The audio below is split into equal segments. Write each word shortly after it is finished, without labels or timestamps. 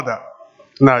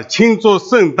那庆祝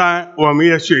圣诞，我们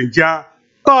要选讲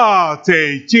大灾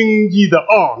经义的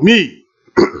奥秘。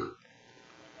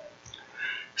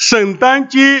圣诞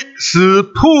节是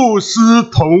普世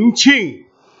同庆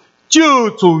救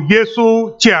主耶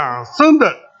稣降生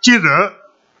的节日。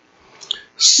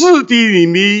史地里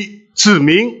面指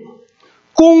明，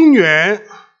公元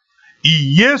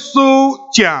以耶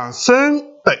稣降生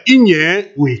的一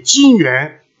年为纪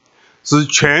元，是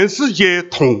全世界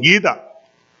统一的。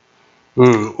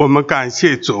我们感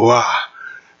谢主啊，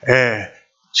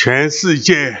全世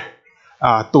界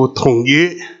都统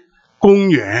一公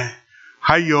元，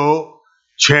还有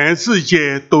全世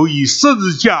界都以十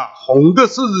字架，红的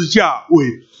十字架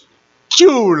为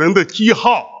救人的记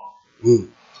号。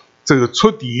这个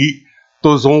出敌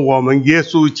都从我们耶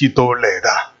稣基督来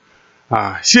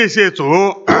的谢谢主。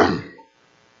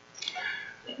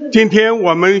今天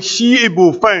我们西一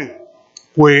部分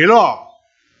围绕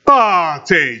大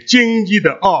灾经义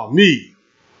的奥秘，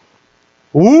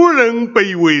无人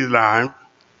被为然，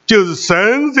就是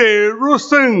神在肉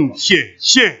身显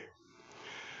现。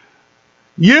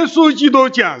耶稣基督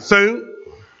降生，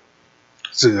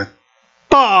这个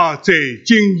大灾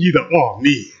经义的奥秘。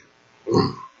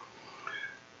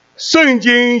圣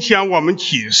经向我们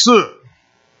启示，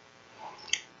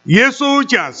耶稣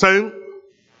降生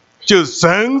就是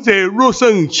神在肉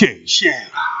身显现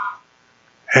了。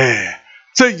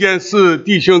这件事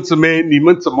弟兄姊妹，你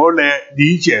们怎么来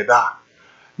理解的？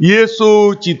耶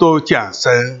稣基督降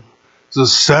生是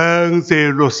神在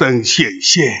肉身显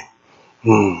现。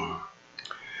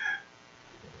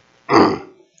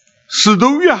使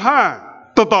徒约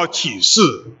翰得到启示，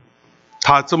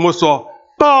他这么说：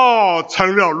道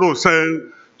成了肉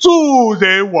身，住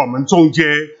在我们中间，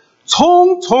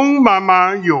充充满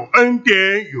满有恩典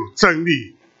有真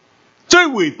理。这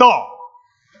位道，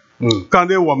刚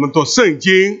才我们读圣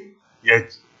经也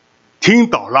听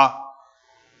到了，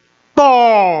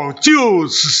道就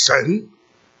是神。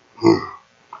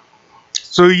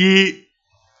所以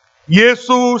耶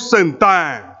稣圣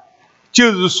诞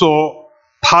就是说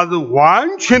他是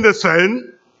完全的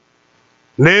神，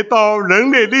来到人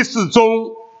类历史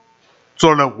中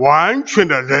做了完全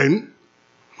的人。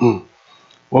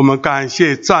我们感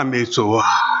谢赞美主啊，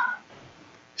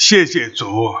谢谢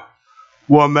主。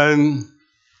我们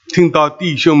听到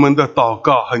弟兄们的祷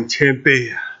告很谦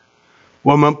卑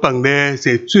我们本来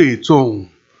在罪中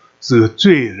是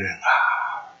罪人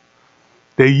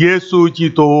但耶稣基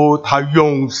督他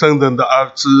永生人的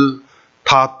儿子，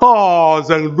他道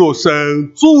成肉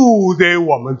身住在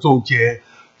我们中间，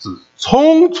是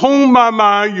充充满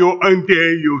满有恩典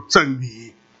有真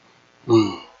理。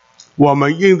我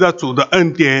们因着主的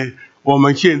恩典，我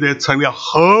们现在成了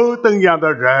何等样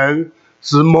的人，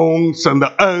是蒙神的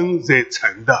恩才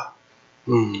成的。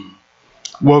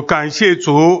我感谢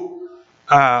主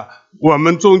我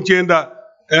们中间的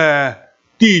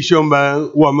弟兄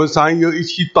们，我们常有一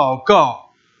起祷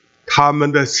告，他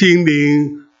们的心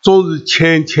灵总是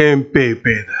谦谦卑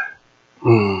卑的。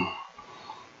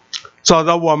照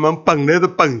着我们本来的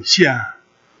本相，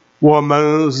我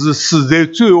们是死在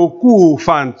罪恶过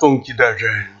犯中间的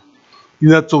人，因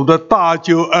为主的大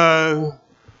救恩，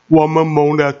我们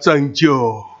蒙了拯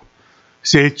救，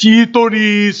在基督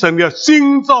里成了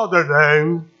新造的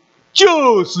人，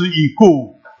就是已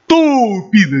故，都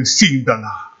变成新的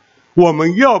了。我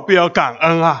们要不要感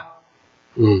恩啊？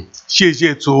谢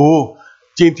谢主。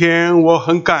今天我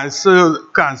很感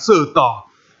受到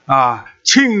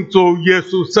庆祝耶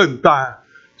稣圣诞，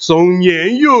从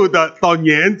年幼的到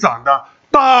年长的，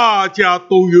大家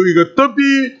都有一个特别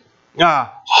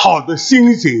好的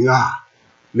心情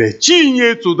来纪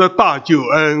念主的大救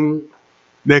恩，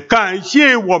来感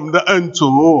谢我们的恩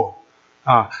主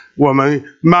我们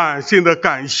满心的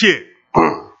感谢。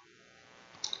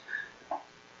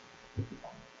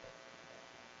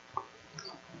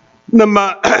那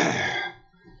么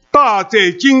大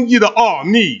灾经义的奥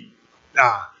秘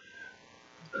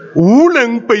无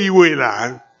人被为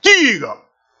然。第一个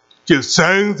就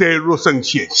神在肉身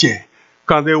显现，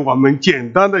刚才我们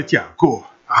简单的讲过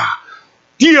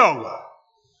第二个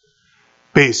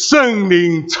被圣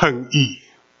灵称义。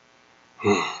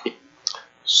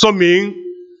说明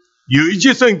有一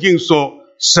节圣经说，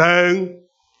神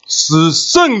使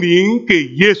圣灵给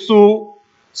耶稣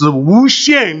是无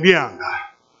限量的。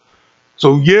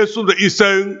从耶稣的一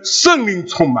生，圣灵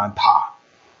充满他，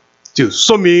就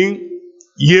说明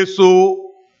耶稣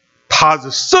他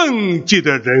是圣洁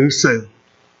的人生，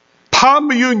他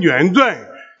没有原罪，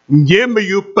也没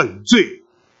有本罪。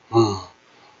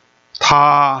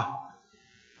他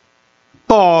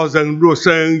道成肉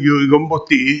身有一个目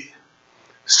的，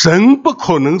神不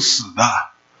可能死的，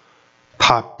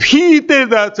他披戴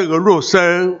的这个肉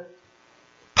身，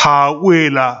他为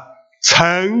了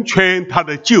成全他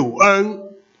的救恩，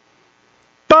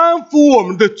担负我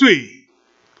们的罪，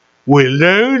为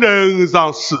人人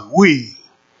让死位。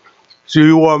所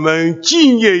以我们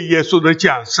纪念耶稣的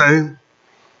降生，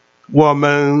我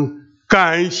们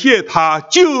感谢他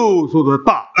救赎的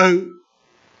大恩。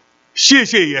谢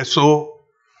谢耶稣。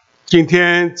今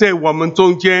天在我们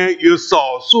中间有少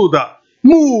数的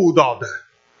慕道的，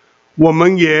我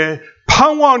们也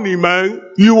盼望你们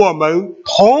与我们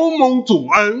同蒙主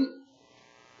恩。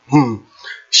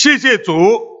谢谢主。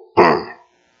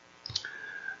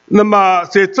那么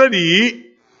在这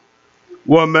里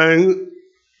我们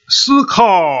思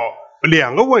考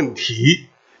两个问题，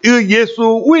一个耶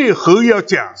稣为何要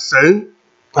降生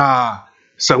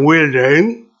成为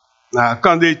人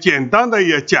刚才简单的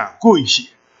也讲过一些。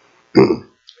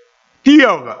第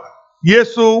二个，耶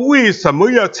稣为什么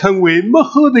要成为幕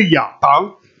后的亚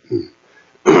当？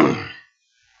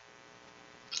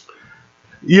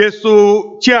耶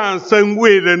稣降生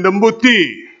为人的目的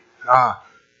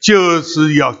就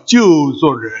是要救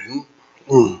助人。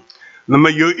那么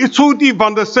有一处地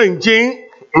方的圣经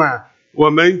我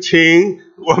们请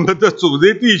我们的主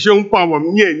任弟兄帮我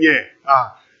们念念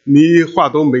你话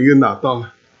都没有拿到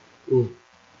了。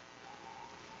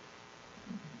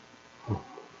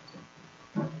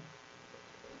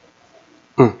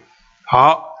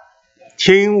好，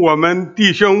请我们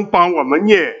弟兄帮我们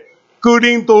念哥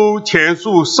林多前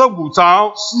书15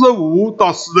章45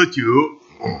到49。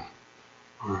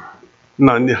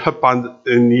那你还把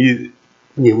你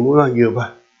荧幕上有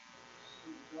吧？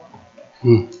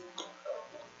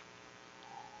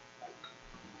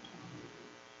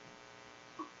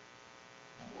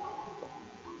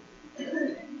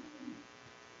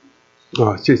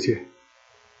谢谢。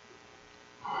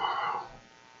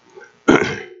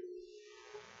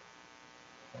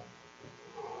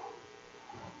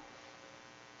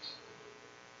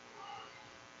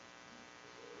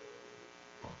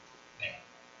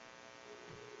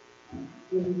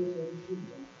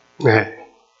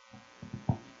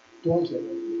多少节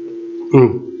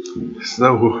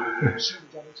？15。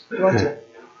多少节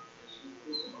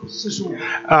？45。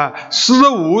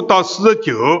45到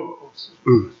49。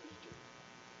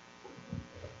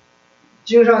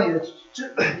经上也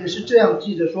是这样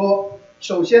记着说，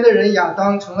首先的人亚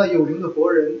当成了有灵的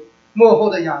活人，末后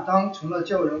的亚当成了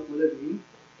叫人活的灵。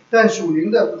但属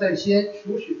灵的不在先，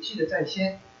属血气的在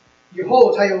先，以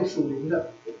后才有属灵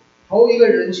的。头一个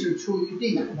人是出于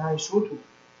地，乃属土；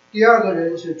第二个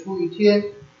人是出于天。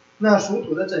那属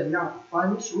土的怎样，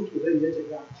凡属土的也怎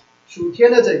样；属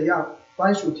天的怎样，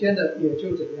凡属天的也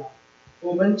就怎样。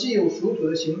我们既有属土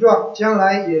的形状，将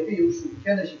来也必有属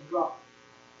天的形状。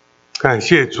感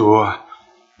谢主。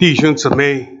弟兄姊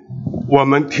妹，我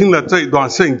们听了这一段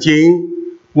圣经，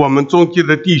我们中间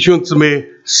的弟兄姊妹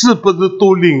是不是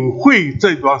都领会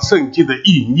这段圣经的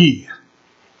意义？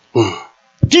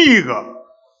第一个，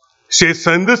在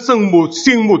神的心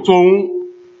目中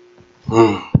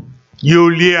有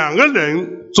两个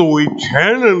人作为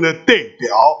全人的代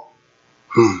表。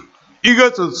一个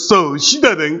是首先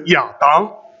的人亚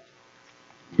当，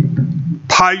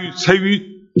他出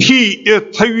于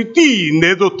地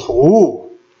乃至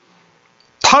土，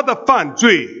他的犯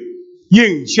罪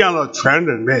影响了全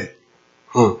人类。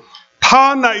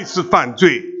他那一次犯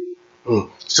罪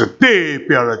是代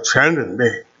表了全人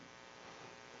类。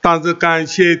但是感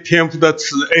谢天父的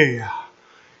慈爱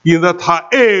因为他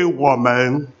爱我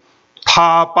们，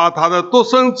他把他的独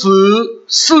生子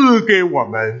赐给我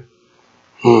们。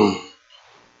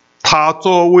他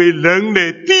作为人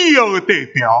类第二个代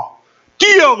表，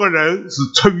第二个人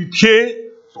是出于天，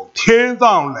从天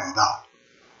上来的。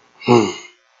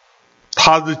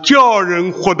他是叫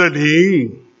人活的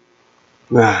灵。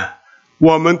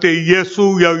我们对耶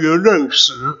稣要有认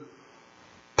识，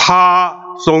他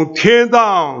从天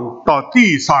上到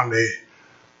地上来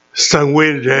成为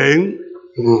人。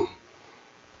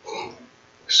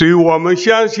所以我们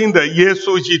相信的耶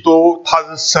稣基督，他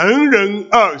是神人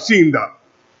二性的，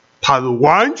他是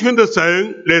完全的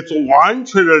神来做完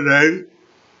全的人，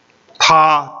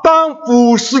他担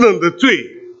负世人的罪。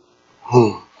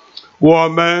我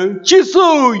们接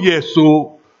受耶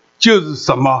稣就是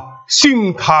什么？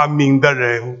信他名的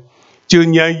人，就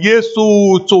让耶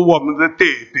稣做我们的代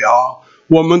表。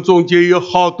我们中间有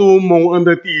好多蒙恩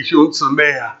的弟兄姊妹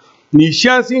你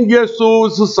相信耶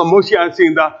稣是什么相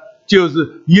信的？就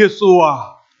是耶稣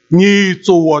你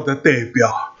做我的代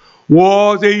表。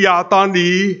我在亚当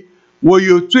里我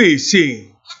有罪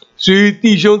性，所以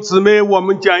弟兄姊妹，我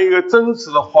们讲一个真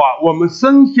实的话，我们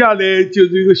生下来就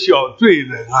是一个小罪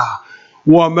人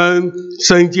我们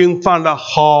曾经犯了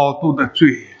好多的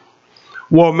罪，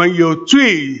我们有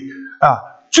罪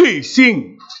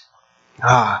性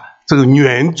这个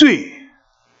原罪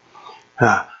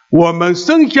我们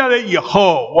生下来以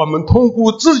后，我们通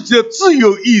过自己的自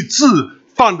由意志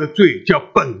犯的罪叫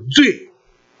本罪。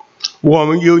我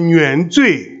们有原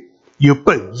罪，有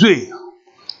本罪，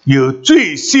有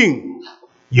罪性，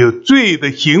有罪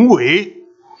的行为。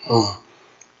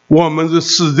我们是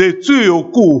死在罪恶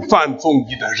过犯中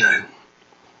里的人。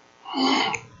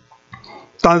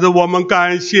但是我们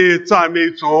感谢赞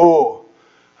美主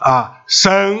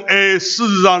神爱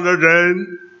世上的人，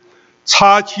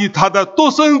差遣他的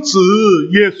独生子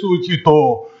耶稣基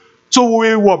督作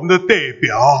为我们的代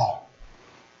表，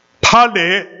他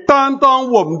来担当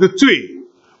我们的罪，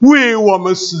为我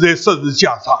们死在十字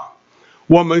架上。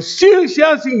我们先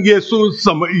相信耶稣是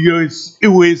什么一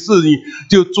回事呢？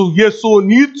就主耶稣，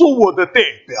你做我的代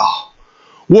表，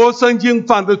我曾经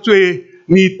犯的罪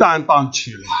你担当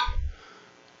起了。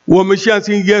我们相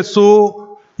信耶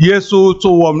稣，耶稣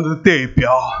做我们的代表，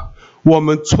我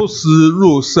们出死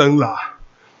入生了。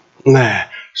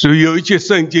所以有一节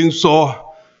圣经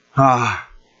说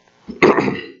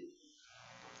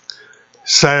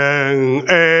神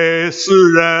爱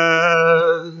世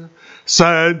人，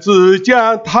甚至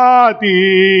将他的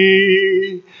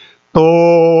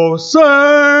独生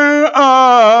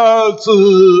儿子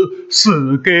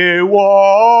赐给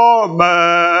我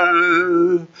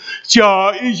们，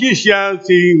叫一切相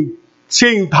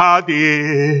信他的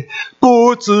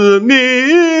不至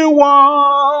灭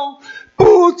亡，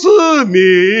不至灭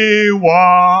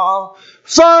亡，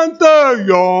反得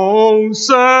永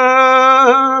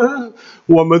生。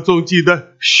我们中间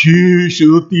的许许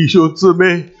弟兄姊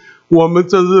妹，我们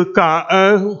真是感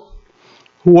恩，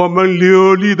我们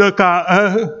流离的感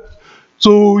恩。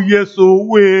主耶稣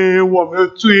为我们的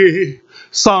罪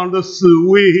上了死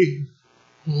位，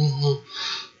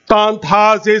当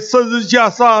他在十字架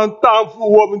上担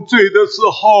负我们罪的时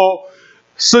候，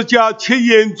十架七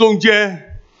言中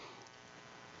间，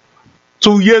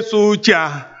主耶稣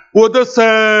讲：我的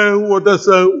神，我的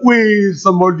神，为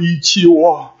什么离弃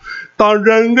我？当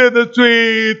人类的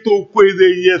罪都归在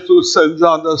耶稣身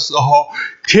上的时候，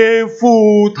天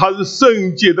父他是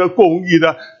圣洁的公义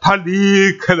的，他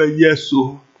离开了耶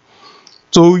稣。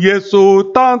主耶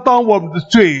稣担当我们的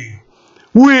罪，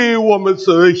为我们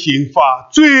受刑罚，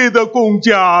罪的公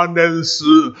价乃是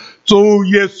死。主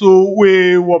耶稣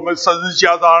为我们十字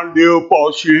架上流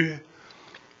宝血。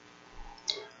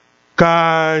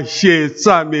感谢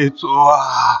赞美主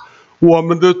我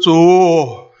们的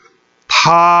主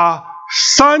他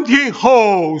3天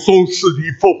后从死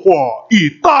里复活，以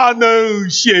大能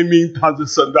显明他是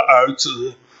神的儿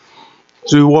子。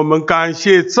所以我们感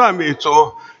谢赞美主，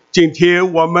今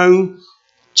天我们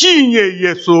纪念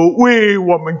耶稣为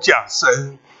我们降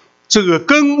生，这个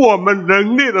跟我们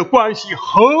人类的关系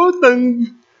何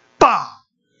等大。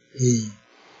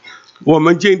我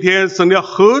们今天生了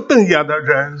何等样的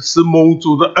人，是蒙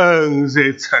主的恩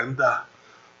才成的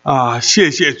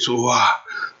谢谢主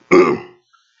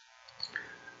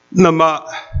那么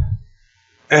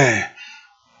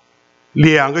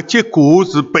两个结果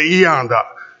是不一样的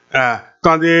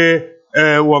刚才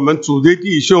我们主的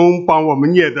弟兄帮我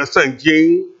们念的圣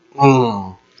经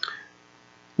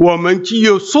我们既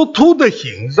有属土的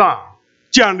形状，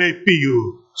将来必有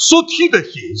属天的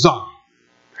形状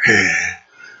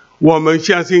我们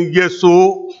相信耶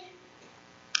稣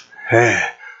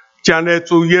将来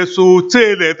主耶稣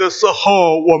再来的时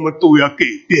候，我们都要改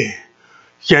变，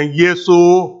像耶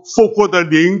稣复活的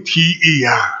灵体一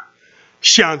样，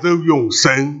享受永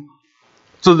生，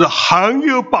这是很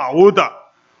有把握的。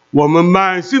我们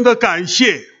满心的感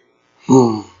谢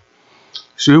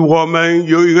所以我们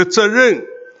有一个责任，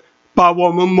把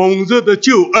我们蒙受的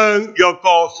救恩要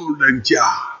告诉人家，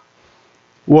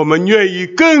我们愿意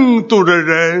更多的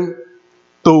人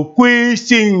都归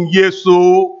信耶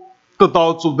稣，得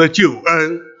到主的救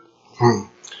恩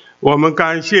我们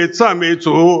感谢赞美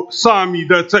主。上面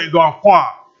的这一段话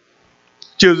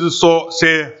就是说，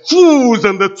在父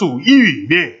神的主义里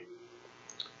面，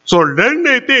做人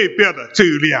类代表的只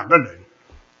有2个人。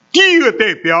第一个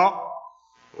代表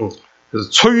是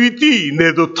出于地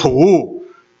乃至土，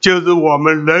就是我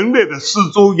们人类的始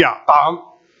祖亚当。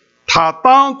他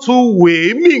当初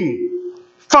违命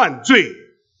犯罪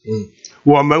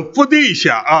我们复习一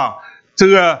下这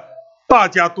个大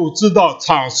家都知道，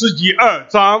创世纪2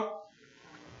章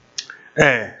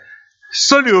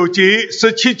16节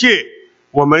17节，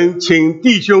我们请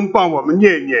弟兄帮我们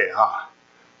念念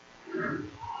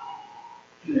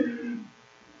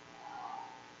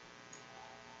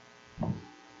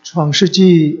创世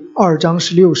纪2章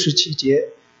16、17节，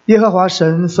耶和华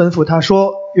神吩咐他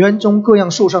说：园中各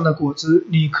样树上的果子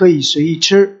你可以随意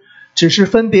吃，只是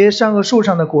分别善恶树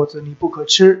上的果子你不可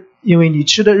吃，因为你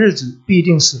吃的日子必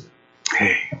定死。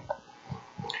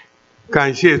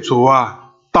感谢主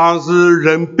啊！当时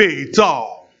人被造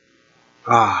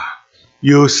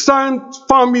有3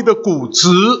方面的果子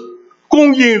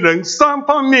供应人3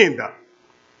方面的，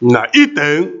那一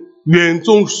等园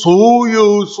中所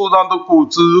有树上的果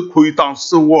子可以当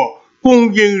食物，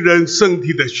供应人身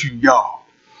体的需要。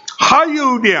还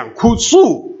有2棵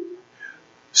树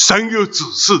神有指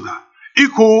示的，一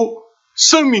棵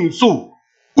生命树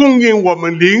供应我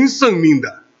们灵生命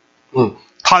的，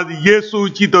他是耶稣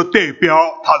基督代表，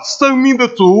他是生命的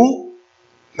主。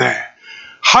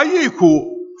还有一棵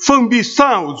分别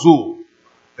善恶树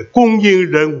供应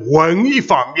人文艺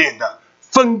方面的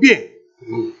分辨。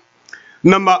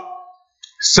那么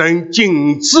神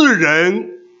禁止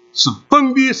人是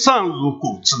分别善恶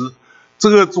果子，这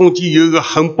个中间有一个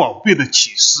很宝贝的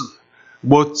启示，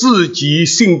我自己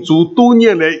信主多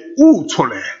年来悟出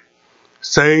来。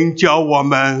神教我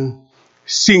们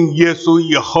信耶稣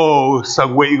以后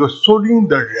成为一个属灵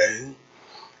的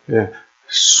人，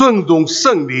顺从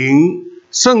圣灵，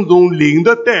顺从灵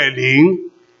的带领，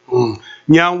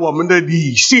让我们的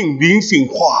理性灵性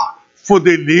化，附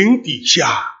在灵底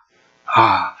下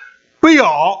不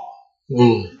要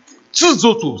自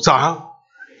作主张，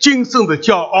今生的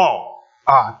骄傲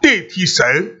代替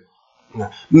神，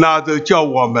那就叫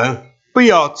我们不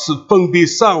要吃分别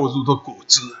善恶树的果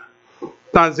子。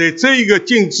但在这一个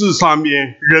禁止上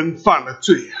面，人犯了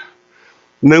罪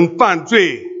能犯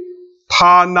罪，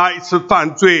他那一次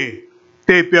犯罪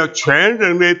代表全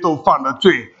人类都犯了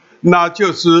罪，那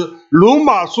就是罗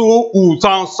马书5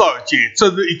章12节，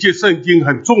这是一节圣经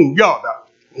很重要的。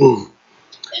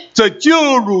这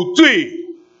救赎罪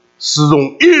是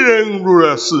从一人入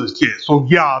了世界，从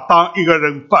亚当一个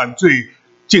人犯罪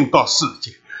进到世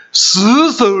界，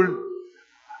死是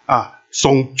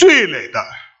从罪来的，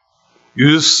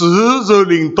于是就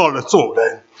领到了众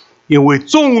人，因为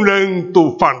众人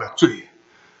都犯了罪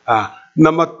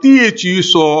那么第1句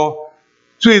说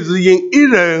罪是因一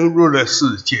人入了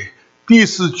世界，第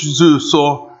4句就是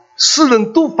说世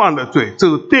人都犯了罪，这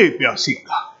个代表性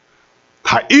的，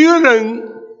他一个人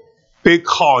被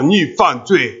考验犯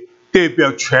罪，代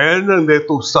表全人类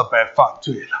都失败犯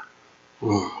罪了。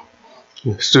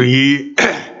所以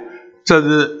这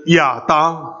是亚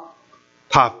当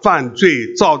他犯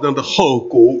罪造成的后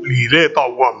果历来到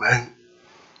我们，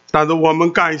但是我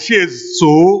们感谢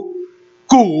主，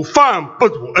过犯不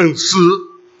如恩师，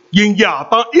因亚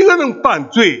当一个人犯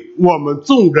罪，我们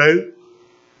众人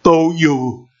都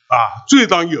有罪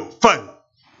上有份，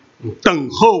等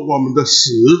候我们的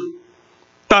死。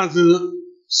但是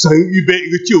神预备一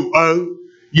个救恩，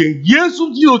因耶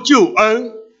稣基督救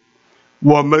恩，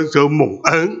我们就蒙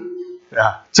恩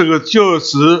这个就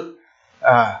是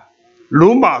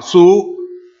罗马书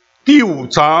第5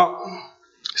章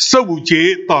15节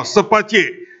到18节。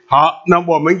好，那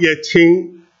我们也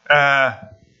请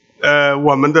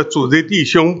我们的主任弟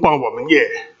兄帮我们念。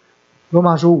罗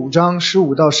马书5章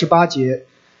15到18节，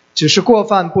只是过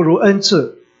犯不如恩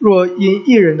赐，若因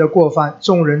一人的过犯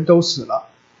众人都死了，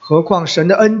何况神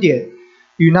的恩典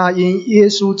与那因耶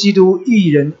稣基督一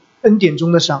人恩典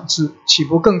中的赏赐，岂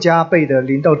不更加倍地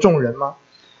临到众人吗？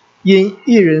因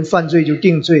一人犯罪就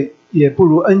定罪，也不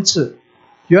如恩赐。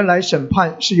原来审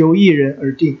判是由一人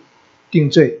而定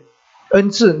罪，恩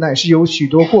赐乃是由许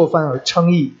多过犯而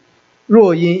称义。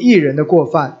若因一人的过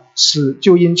犯，死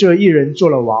就因这一人做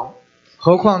了王，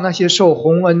何况那些受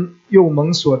洪恩又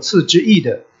蒙所赐之义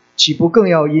的，岂不更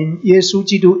要因耶稣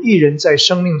基督一人在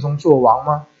生命中做王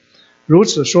吗？如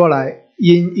此说来，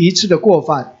因一次的过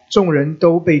犯，众人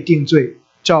都被定罪，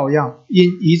照样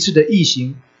因一次的义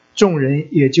行，众人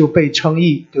也就被称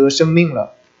义得生命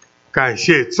了。感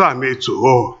谢赞美主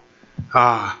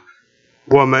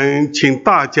我们请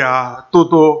大家读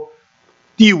读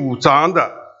第5章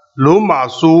的罗马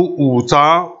书5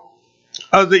章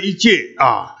21节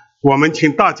我们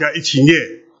请大家一起念，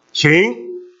请。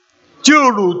就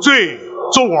如罪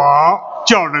作王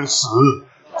叫人死，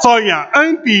照样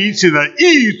恩典使人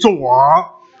义作王，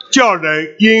叫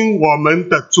人因我们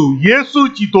的主耶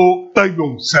稣基督得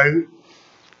永生。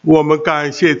我们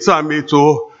感谢赞美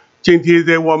主，今天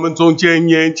在我们中间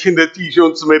年轻的弟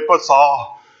兄姊妹不少，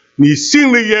你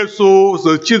信了耶稣，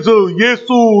是接受耶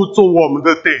稣做我们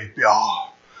的代表，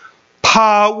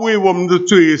他为我们的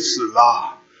罪死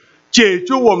了，解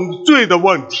决我们罪的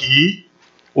问题，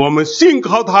我们信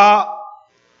靠他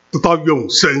得到永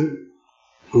生。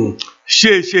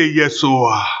谢谢耶稣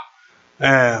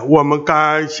我们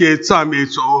感谢赞美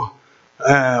主，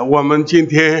我们今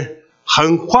天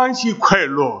很欢喜快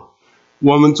乐。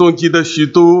我们中间的许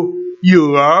多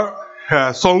幼儿，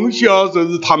从小就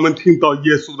是他们听到耶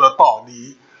稣的道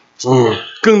理，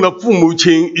跟着父母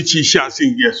亲一起相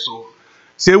信耶稣。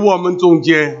在我们中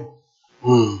间，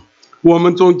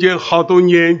好多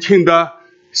年轻的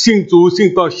信主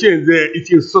信到现在已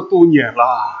经10多年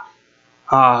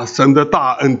了，神的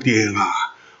大恩典啊！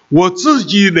我自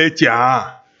己来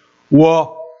讲，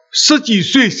我10几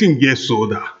岁信耶稣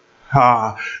的，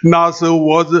那时候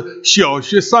我是小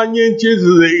学3年级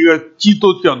是一个基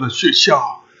督教的学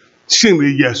校，信了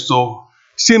耶稣。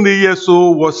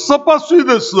我18岁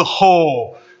的时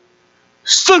候，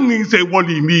圣灵在我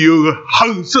里面有个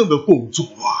很深的工作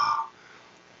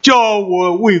叫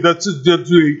我为了自己的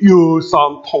罪忧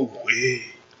伤痛悔，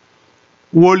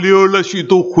我流了许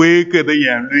多悔改的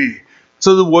眼泪，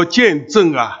这是我见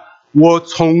证我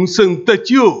重生得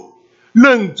救、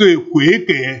认罪悔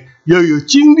改要有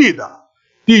经历的。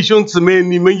弟兄姊妹，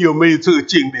你们有没有这个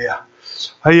经历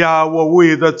我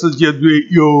为了自己的罪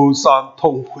忧伤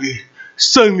痛悔，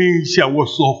圣灵向我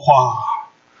说话。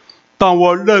当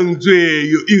我认罪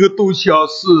有1个多小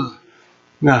时，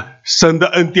神的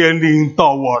恩典临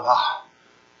到我了，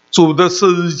主的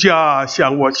十字架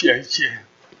向我显现，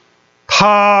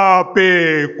他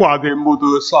被挂在木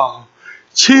头上，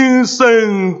亲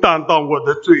身担当我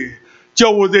的罪，叫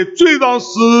我在罪上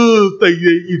死，得以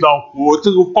一老活。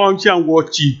这个方向我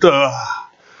记得。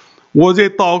我在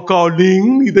祷告，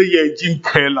灵里的眼睛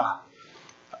开了。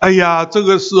这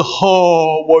个时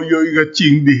候我有一个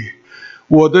经历，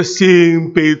我的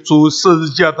心被主十字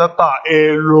架的大爱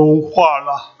融化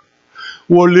了，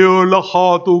我流了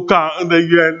好多感恩的眼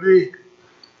泪。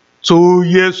主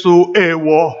耶稣爱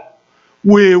我，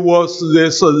为我死在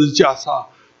十字架上。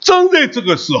正在这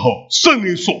个时候，圣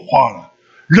灵说话了。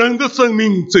人的生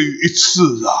命只有一次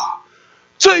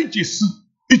这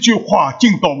一句话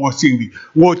进到我心里，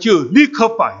我就立刻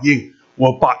反应，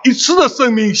我把一次的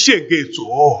生命献给主。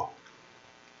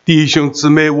弟兄姊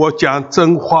妹，我讲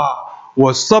真话，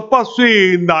我18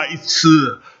岁那一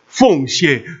次奉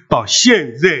献到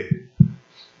现在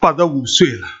85岁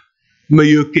了，没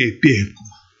有改变过。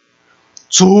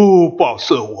主保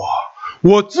守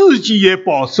我自己也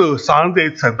保守上在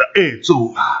神的爱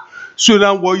中虽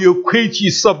然我有亏欠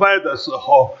失败的时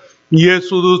候，耶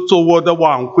稣都做我的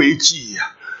挽回祭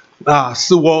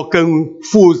使我跟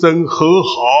父神和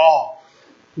好。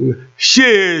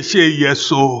谢谢耶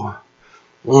稣。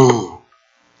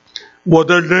我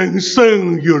的人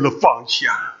生有了方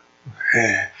向。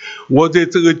我在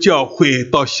这个教会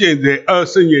到现在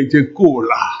20年已经过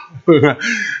了，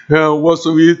我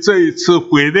属于这一次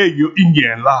回来有1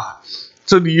年了。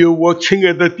这里有我亲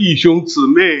爱的弟兄姊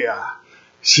妹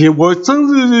我真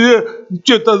是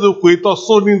觉得是回到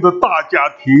属灵的大家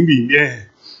庭里面，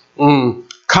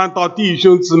看到弟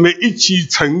兄姊妹一起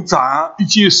成长，一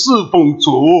起侍奉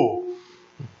主，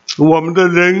我们的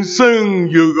人生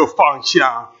有个方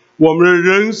向，我们的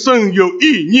人生有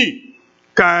意义。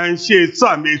感谢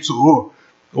赞美主，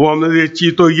我们在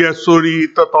基督耶稣里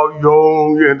得到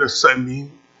永远的生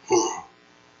命。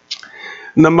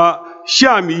那么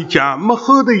下面讲末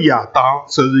后的亚当，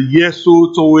这是耶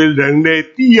稣作为人类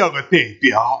第2个代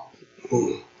表。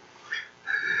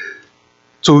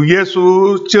主耶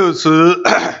稣就是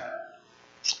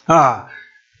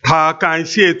他感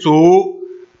谢主，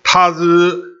他是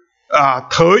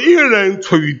头一个人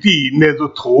出于地乃是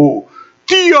土，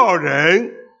第2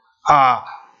人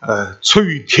出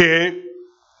于天，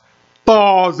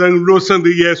道人入身的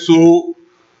耶稣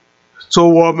做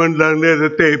我们人类的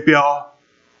代表。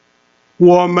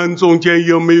我们中间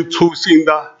有没有初信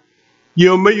的？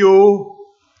有没有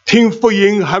听福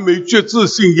音还没决志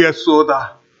信耶稣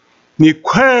的？你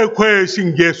快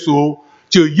信耶稣，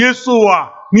就耶稣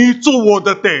你做我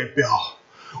的代表，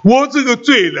我这个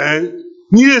罪人，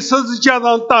你在十字架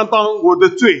上担当我的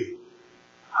罪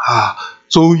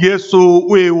主耶稣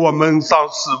为我们上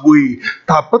死位，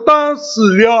他不但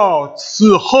死了，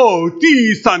死后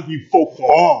第3天复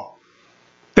活，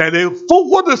带来复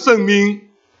活的生命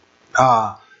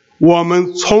我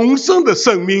们重生的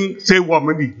生命在我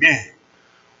们里面。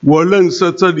我认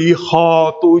识这里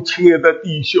好多亲爱的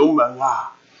弟兄们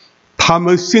他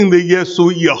们信了耶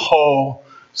稣以后，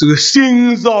这个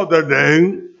新造的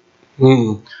人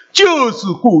就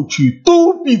是过去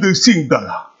都必都信的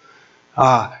了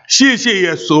谢谢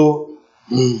耶稣。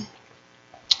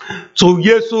主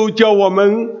耶稣叫我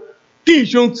们弟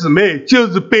兄姊妹就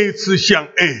是彼此相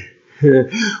爱。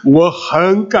我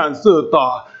很感受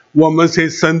到我们在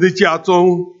神的家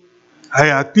中，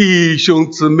弟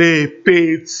兄姊妹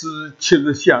彼此其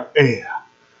实相爱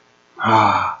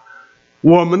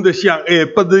我们的相爱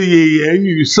不是言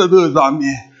语舌头上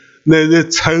面，乃是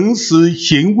诚实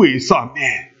行为上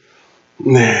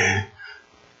面。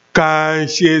感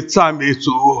谢赞美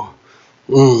主。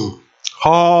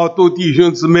好多弟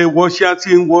兄姊妹，我相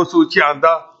信我所讲的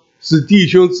是弟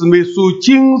兄姊妹所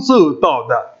经受到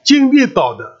的、经历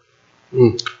到的，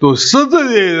都实在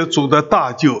的主的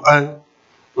大救恩。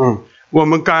我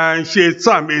们感谢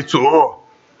赞美主。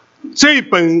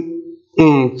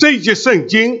这节圣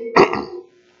经，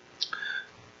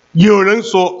有人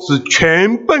说是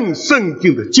全本圣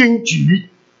经的金句。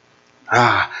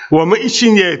我们一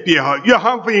起念一遍约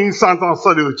翰福音3章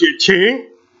16节，请。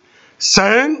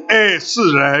神爱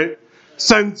世人，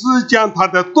甚至将他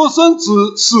的独生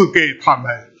子赐给他们，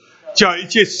叫一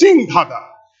切信他的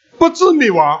不至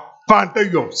灭亡，反得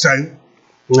永生。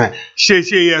谢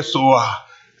谢耶稣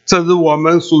这是我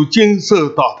们所经受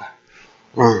到的。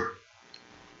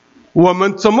我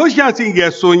们怎么相信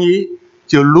耶稣呢？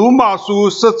就罗马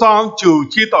书10章9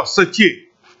节到10节，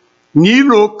你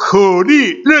若口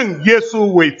里认耶稣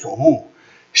为主，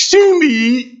心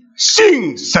里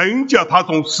信神叫他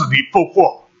从死里复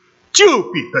活，就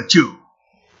必得救。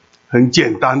很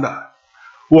简单的，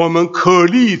我们口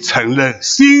里承认，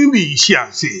心里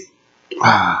相信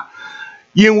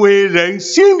因为人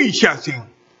心里相信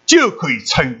就可以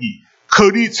称义，口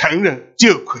里承认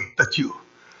就可以得救。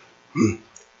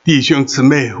弟兄姊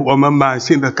妹，我们满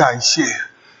心的感谢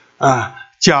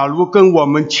假如跟我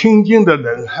们亲近的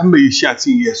人还没有相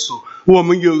信耶稣，我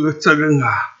们有个责任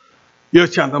要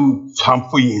向他们传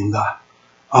福音的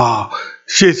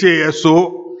谢谢耶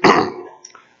稣。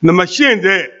那么现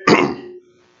在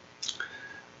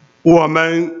我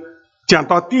们讲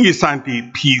到第3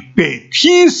点，被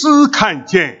天使看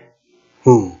见。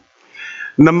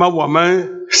那么我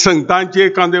们圣诞节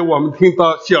刚才我们听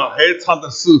到小孩唱的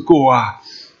诗歌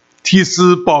天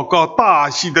使报告大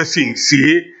喜的信息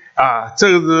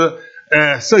这个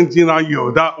是圣经上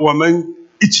有的，我们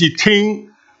一起听。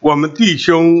我们弟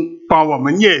兄帮我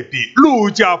们念一遍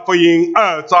路加福音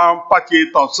2章8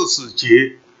节到14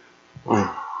节。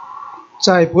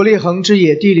在伯利恒之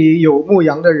野地里有牧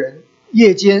羊的人，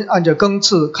夜间按着更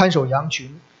次看守羊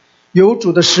群，有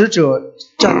主的使者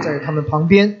站在他们旁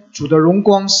边，主的荣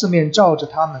光四面照着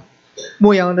他们，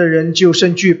牧羊的人就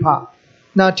甚惧怕。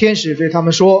那天使对他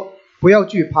们说，不要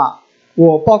惧怕，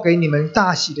我报给你们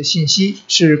大喜的信息，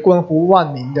是关乎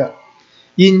万民的。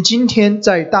因今天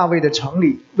在大卫的城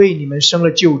里为你们生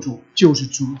了救主，就是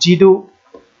主基督。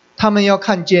他们要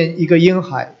看见一个婴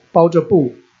孩包着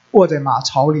布卧在马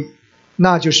槽里，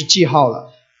那就是记号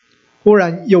了。忽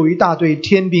然有一大队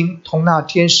天兵同那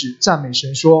天使赞美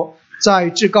神说，在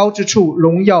至高之处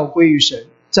荣耀归于神，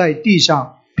在地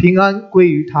上平安归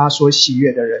于他所喜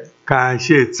悦的人。感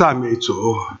谢赞美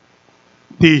主。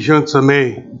弟兄姊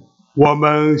妹，我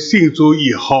们信主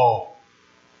以后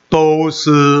都是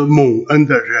蒙恩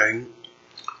的人，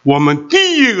我们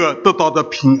第一个得到的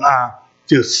平安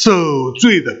就受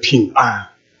罪的平安。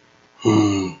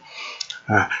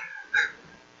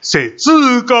在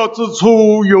至高之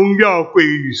处荣耀归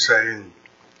于神，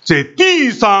在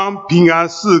地上平安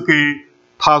赐给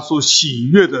他所喜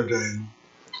悦的人。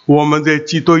我们在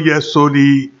基督耶稣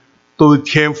里都是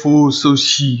天父所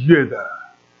喜悦的，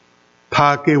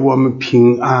他给我们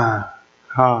平安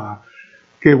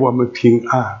给我们平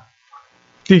安。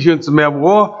弟兄姊妹，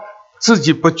我自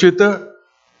己不觉得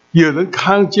有人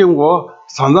看见我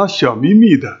常常笑眯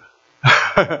眯的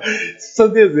实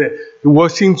在是我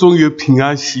心中有平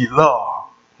安喜乐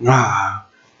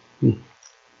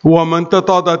我们得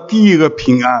到的第一个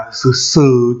平安是受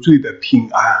罪的平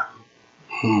安。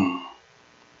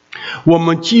我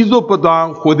们基督不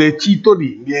断活在基督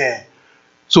里面，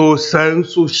做神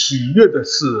所喜悦的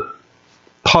事，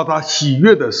讨他喜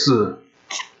悦的事。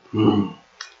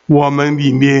我们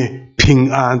里面平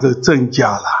安的增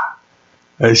加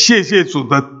了。谢谢主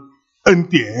的恩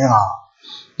典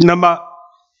那么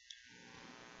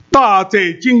大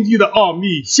在经济的奥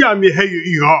秘，下面还有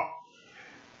一个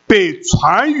被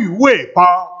传于外邦，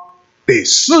被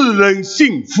世人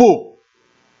信服。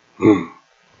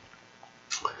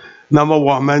那么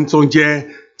我们中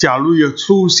间假如有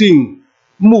初信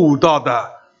慕道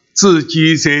的，自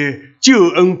己在救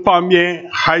恩方面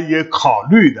还有考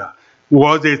虑的，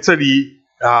我在这里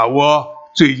我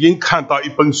最近看到一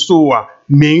本书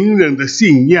名人的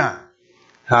信仰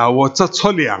我摘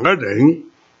出2个人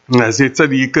在这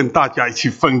里跟大家一起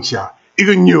分享。一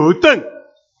个牛顿，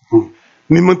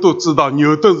你们都知道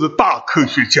牛顿是大科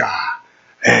学家，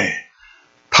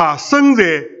他生在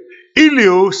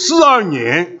1642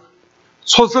年，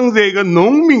出生在一个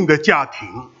农民的家庭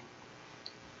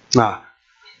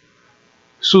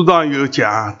书上有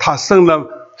讲，他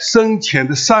生前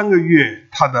的3个月，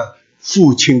他的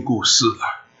父亲过世了，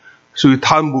所以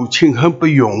他母亲很不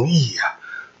容易啊。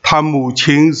他母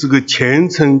亲是个虔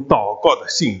诚祷告的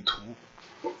信徒，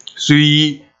所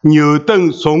以牛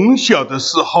顿从小的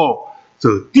时候就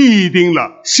奠定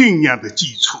了信仰的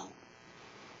基础。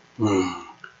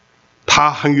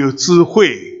他很有智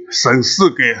慧，神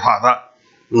赐给他的。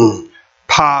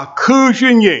他科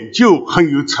学研究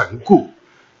很有成果。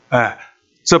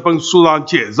这本书上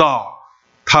介绍，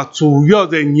他主要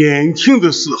在年轻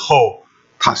的时候，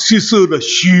他吸收了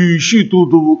许许多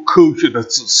多科学的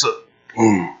知识。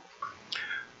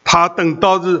他等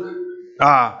到是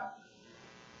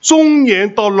中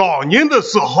年到老年的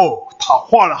时候，他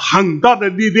花了很大的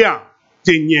力量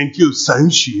在研究神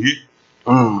学。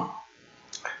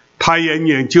他也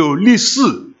研究历史，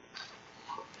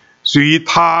所以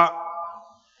他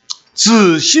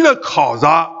仔细的考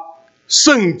察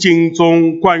圣经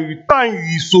中关于但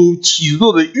以书启示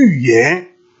的预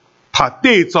言，他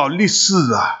对照历史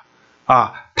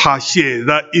他写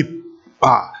了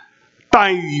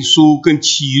但以书跟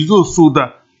启示书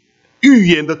的预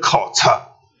言的考察。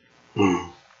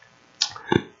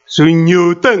所以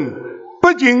牛顿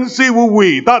不仅是一位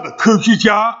伟大的科学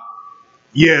家，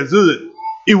也是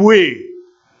一位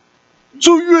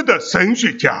卓越的神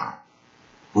学家。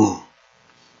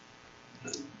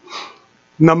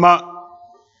那么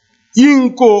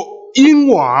英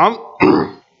王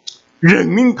任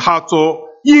命他做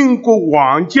英国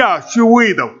王家学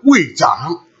会的会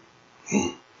长。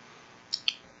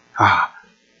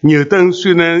牛顿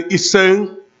虽然一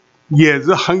生也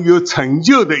是很有成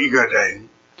就的一个人，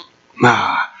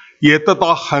也得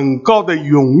到很高的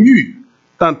荣誉，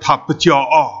但他不骄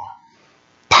傲，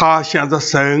他向着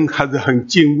神还是很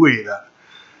敬畏的。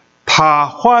他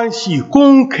欢喜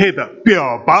公开的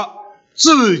表达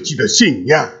自己的信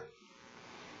仰。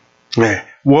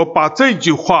我把这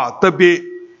句话特别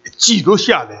记录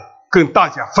下来跟大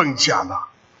家分享了。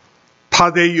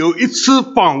他在有一次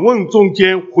访问中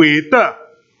间回答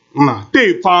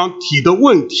对方提的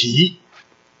问题，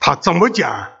他怎么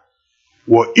讲？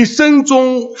我一生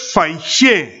中发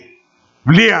现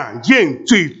2件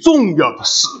最重要的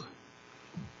事。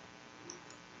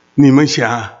你们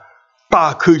想，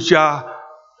大科学家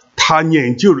他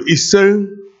研究了一生，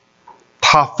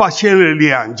他发现了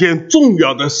2件重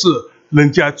要的事，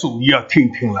人家注意要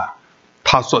听听了。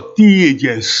他说第一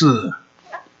件事，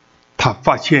他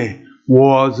发现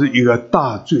我是一个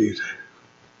大罪人。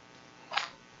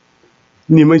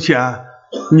你们想，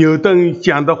牛顿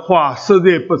讲的话实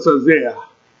在不实在啊？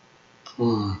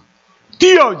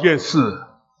第二件事，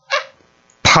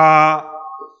他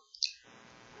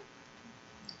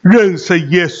认识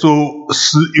耶稣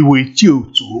是一位救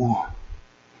主。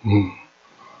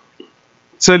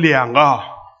这2个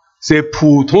在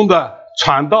普通的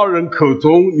传道人口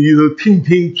中，你都听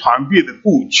听传遍的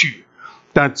过去，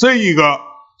但这一个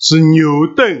是牛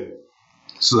顿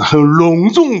是很隆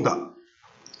重的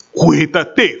回答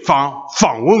对方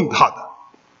访问他的。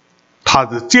他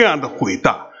是这样的回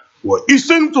答：我一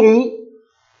生中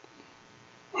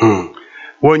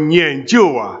我研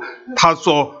究他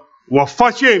说我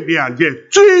发现2件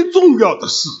最重要的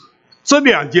事，这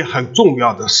2件很重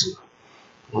要的事。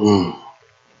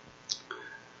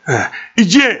一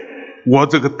件，我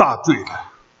这个大罪人。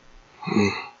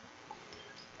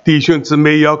弟兄姊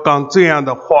妹要讲这样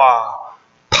的话，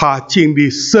他经历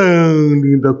圣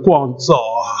灵的光照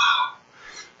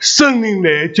圣灵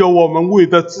来叫我们为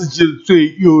了自己的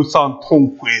罪忧伤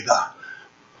痛悔的。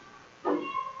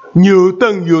牛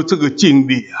顿有这个经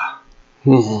历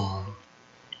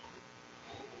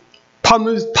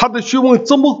他的学问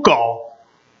这么高，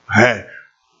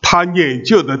他研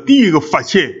究的第一个发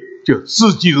现就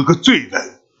自己是个罪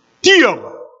人，第二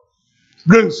个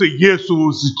认识耶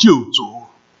稣是救主。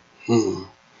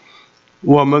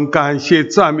我们感谢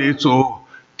赞美主，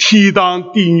天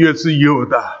堂地狱是有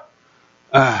的，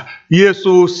耶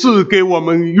稣赐给我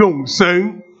们永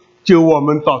生，就我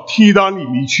们到天堂里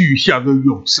面去享受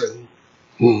永生。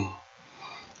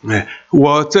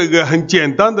我这个很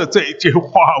简单的这一句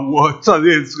话，我站在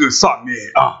这个上面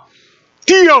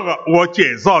第二个我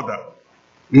介绍的，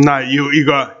那有一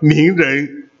个名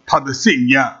人，他的信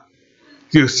仰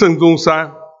就孙中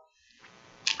山。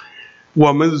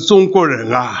我们是中国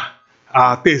人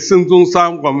对孙中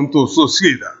山我们都熟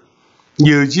悉的。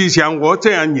尤其像我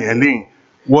这样年龄，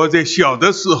我在小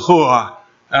的时候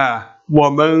我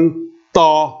们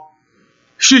到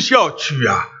学校去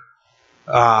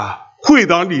会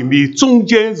堂里面中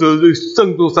间就是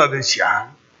孙中山的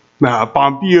像，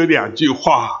旁边有2句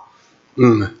话，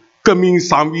革命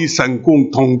尚未成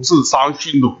功，同志尚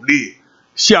需努力，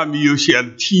下面又写了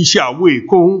天下为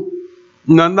公。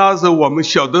那时候我们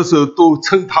小的时候都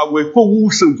称他为国务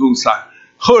孙中山，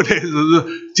后来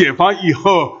是解放以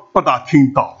后不大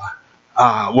听到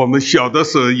了我们小的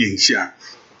时候印象。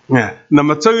那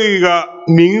么这一个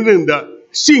名人的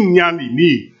信仰里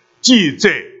面记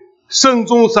载，孙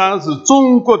中山是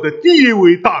中国的第一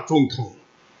位大总统，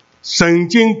曾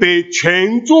经被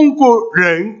全中国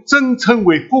人尊称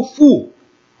为国父。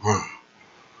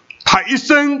他一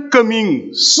生革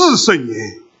命40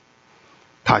年，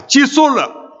他结束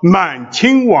了满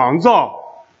清王朝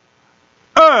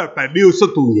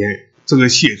260多年，这个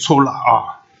写出了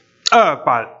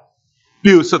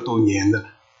260多年的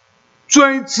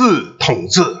专制统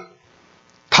治。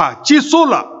他结束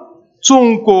了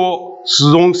中国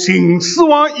自从秦始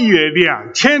皇以来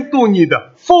2000多年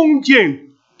的封建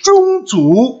君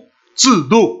主制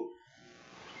度。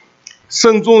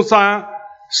孙中山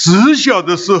自小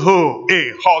的时候爱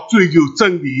好追求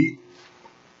真理，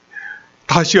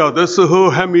他小的时候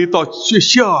还没到学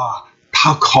校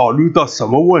他考虑到什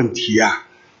么问题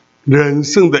人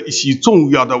生的一些重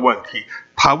要的问题。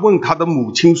他问他的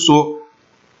母亲说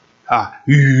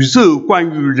宇宙，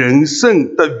关于人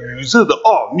生的宇宙的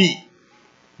奥秘，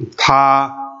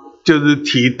他就是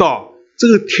提到这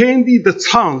个天地的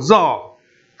创造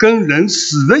跟人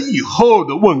死了以后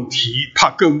的问题，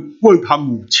他问他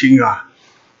母亲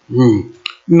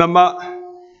那么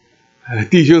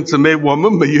弟兄姊妹，我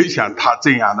们没有像他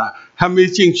这样的，还没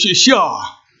进学校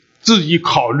自己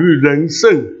考虑人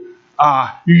生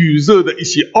宇宙的一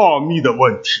些奥秘的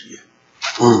问题。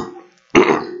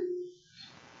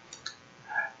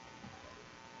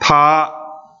他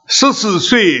14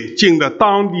岁进了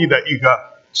当地的一个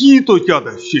基督教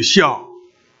的学校，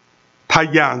他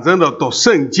养成了读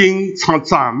圣经唱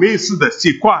赞美诗的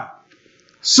习惯。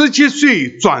17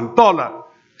岁转到了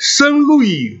圣路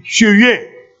易学院，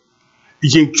已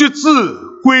经决志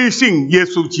归信耶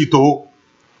稣基督。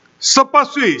18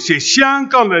岁在香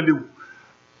港的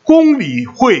公理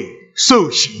会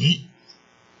受洗，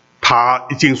他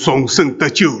已经重生得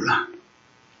救了。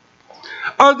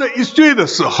21岁的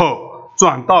时候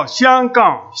转到香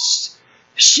港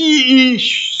西医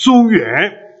书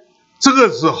院，这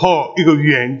个时候一个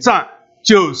院长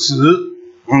就是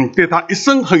对他一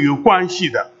生很有关系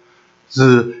的，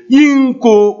是英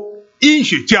国医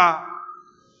学家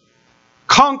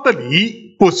康德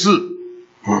里博士。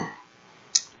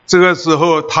这个时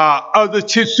候他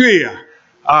27岁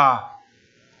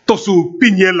读书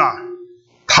毕业了，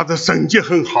他的成绩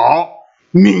很好，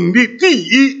名列第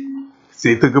一，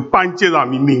在这个班级上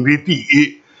面名列第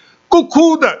一，各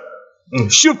科的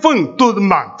学分都是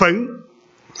满分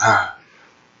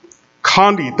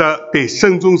康里德对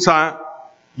孙中山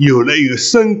有了一个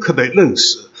深刻的认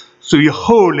识，所以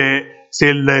后来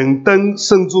在伦敦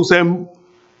孙中山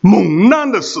蒙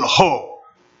难的时候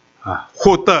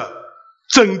获得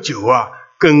针灸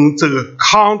跟这个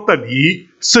康德里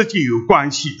实际有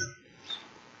关系的。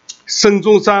孙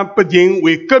中山不仅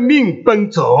为革命奔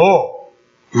走，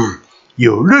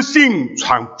有热心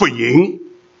传福音。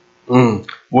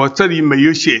我这里没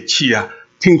有写起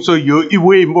听说有一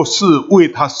位牧师为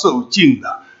他受浸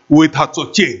了，为他做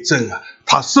见证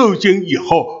他受浸以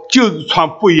后就是传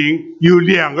福音，有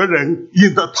2个人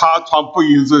因着他传福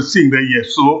音是信的耶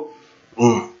稣。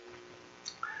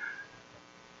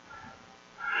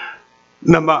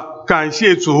那么感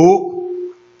谢主，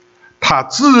他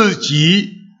自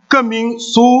己革命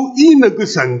所以能够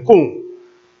成功，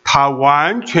他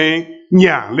完全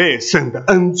仰赖神的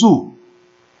恩助。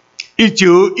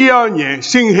1912年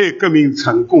辛亥革命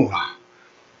成功了，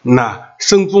那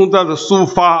孙中山的书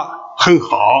法很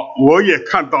好，我也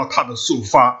看到他的书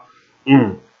法，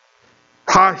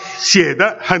他写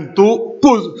的很多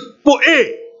不爱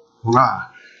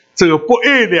这个不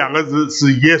爱2个字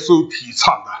是耶稣提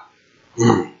倡的。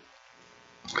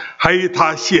还有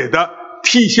他写的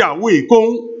天下为公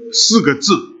4个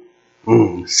字，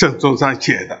孙中山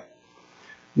写的。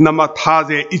那么他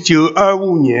在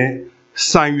1925年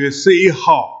3月11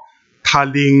号他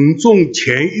临终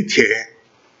前一天，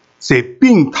在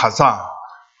病榻上，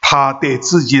他对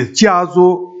自己的家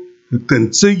族跟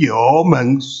挚友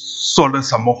们说了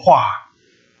什么话？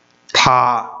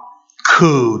他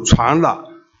口传了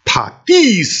他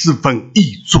第4份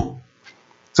遗嘱，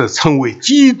这称为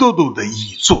基督徒的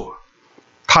遗嘱。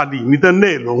它里面的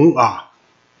内容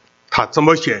他这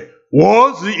么写：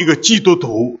我是一个基督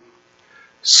徒，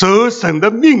受神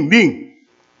的命令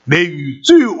来与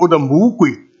罪恶的魔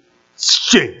鬼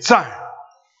决战，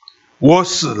我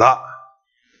死了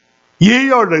也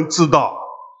要人知道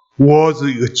我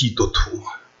是一个基督徒。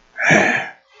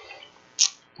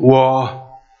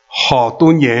我好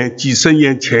多年，几十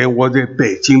年前，我在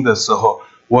北京的时候，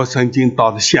我曾经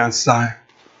到了香山，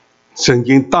曾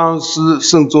经当时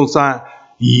孙中山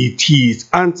遗体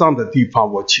安葬的地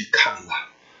方我去看了，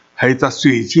还有这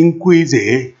水晶棺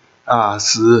材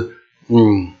是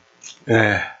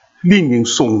令人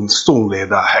送来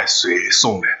的，还是谁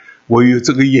送来？我有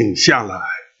这个影像了，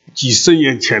几十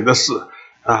年前的事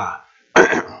啊。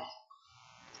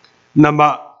那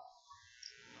么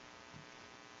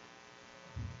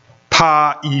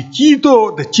他以基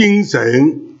督的精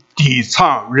神提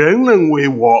倡人人为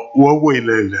我，我为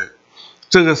人人。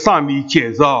这个上面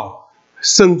介绍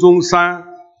孙中山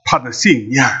他的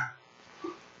信仰。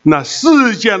那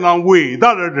世界上伟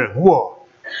大的人物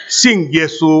信耶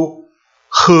稣，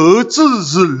何止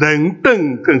是伦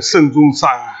敦跟孙中山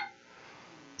啊？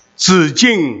至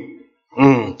今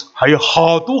还有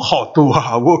好多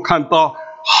啊！我看到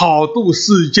好多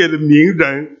世界的名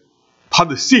人，他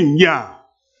的信仰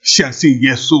相信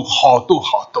耶稣，好多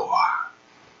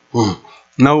啊！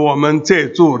那我们在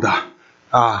座的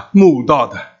慕道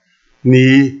的，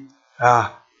你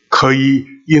可以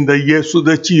因着耶稣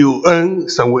的救恩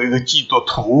成为一个基督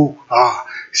徒啊！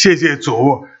谢谢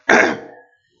主！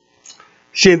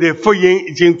现在福音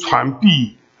已经传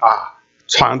递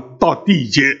传到地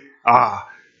界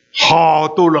好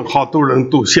多人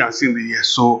都相信了耶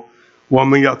稣。我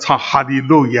们要唱哈利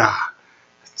路亚，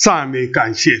赞美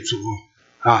感谢主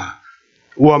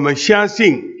我们相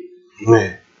信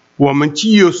我们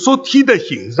既有属体的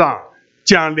形状，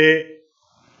将来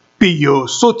必有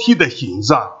属体的形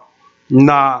状。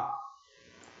那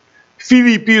腓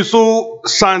立比书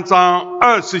3章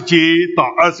20节到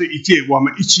21节，我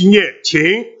们一起念，请。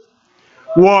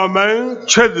我们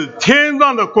却是天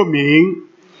上的国民，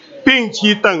并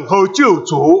且等候救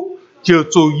主，就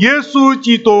主耶稣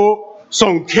基督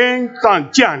从天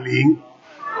上降临。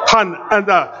他按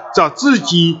照自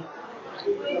己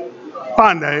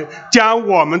大能，将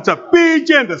我们这卑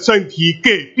贱的身体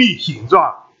改变形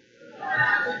状。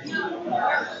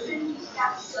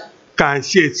感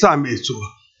谢赞美主，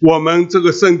我们这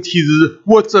个身体是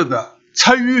物质的，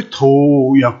出于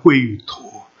土要归于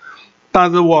土。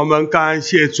但是我们感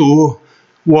谢主，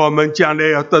我们将来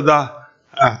要得到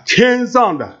天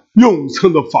上的永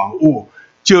生的房屋，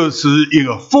就是一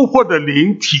个复活的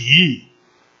灵体。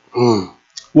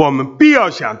我们必要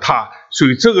想他。所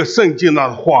以这个圣经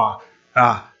的话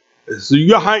是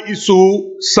约翰一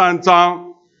书3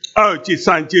章2节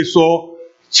3节说：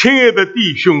亲爱的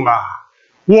弟兄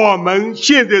我们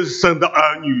现在是神的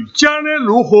儿女，将来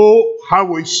如何还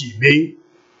为显明，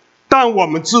但我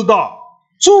们知道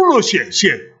诸若显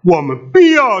现，我们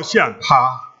必要像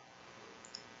他，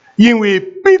因为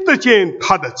必得见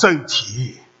他的真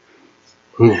体。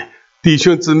弟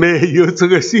兄姊妹有这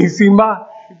个信心吗？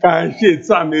感谢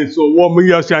赞美主，我们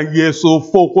要像耶稣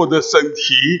复活的身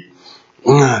体，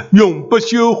永不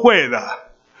朽坏的，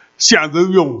享受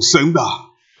永生的。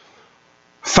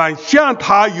凡向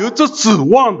他有着指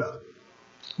望的，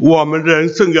我们人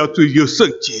生要追求圣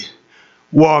洁，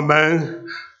我们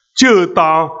就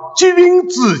当激励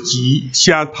自己，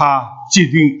像他激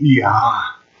励一样。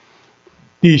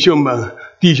弟兄们，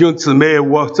弟兄姊妹，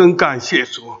我真感谢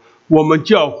主，我们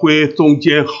教会中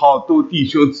间好多弟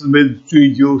兄姊妹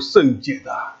追求圣洁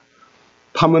的，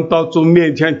他们到主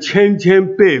面前千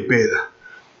百的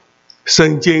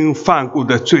曾经犯过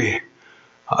的罪，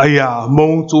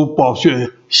蒙主宝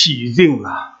血洗净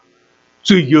了，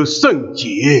追求圣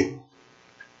洁。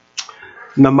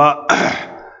那么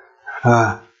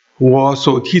我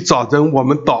首天早晨我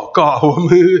们祷告，我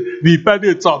们礼拜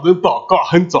六早晨祷告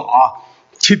很早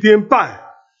7点半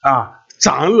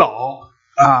长老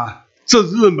这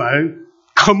日门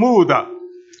科目的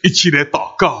一起来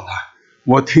祷告了。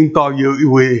我听到有一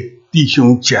位弟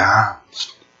兄讲，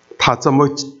他怎么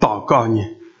祷告呢？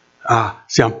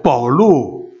像保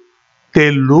罗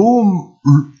给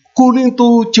哥林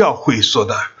多教会说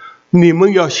的，你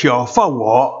们要效法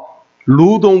我，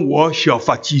如同我效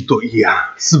法基督一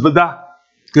样，是不是？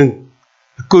跟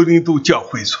哥林多教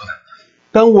会说的。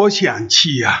但我想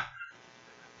起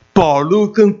保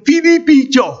罗跟腓立比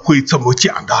教会怎么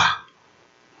讲的？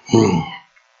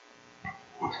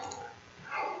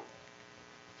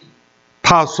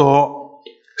他说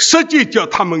实际叫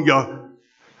他们要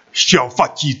效法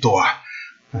基督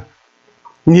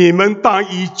你们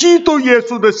当以基督耶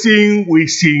稣的心为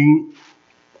心，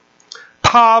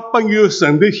他本有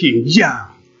神的形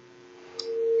象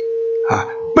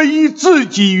不以自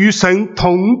己与神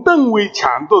同等为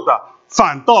强夺的，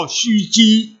反倒虚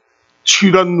己，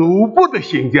取了奴仆的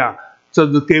形象。这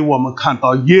是给我们看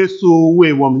到耶稣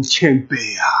为我们谦卑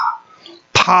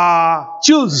他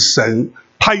就是神，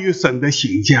他有神的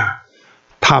形象，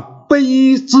他不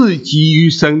以自己与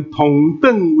神同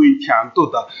等为强夺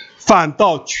的，反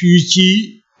倒屈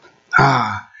己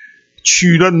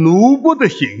取了奴仆的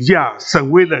形象，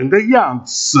成为人的样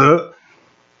子。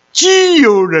既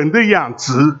有人的样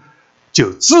子，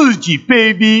就自己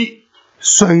卑微，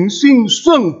顺心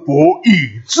顺服，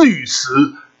以至于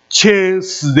死，且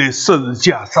死在十字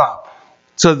架上。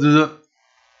这是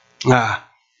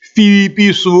腓立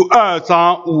比书2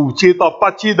章5节到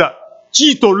8节的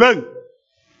基督论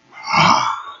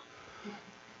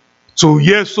主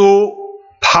耶稣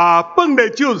他本来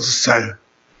就是神，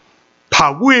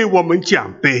他为我们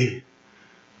降卑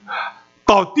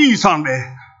到地上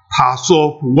来，他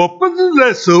说我不是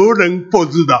来受人服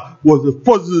侍的，我是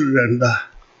服侍人的，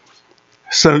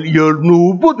是有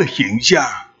奴仆的形象。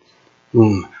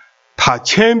他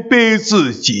谦卑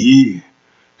自己，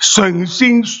顺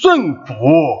心顺服，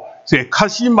在客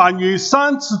西马尼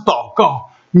3次祷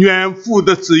告，愿父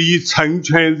的旨意成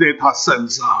全在他身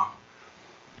上，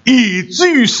以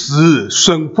至于死，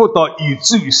顺服到以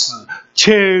至于死，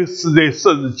且死在十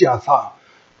字架上。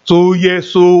主耶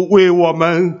稣为我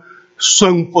们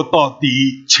顺服到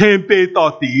底，谦卑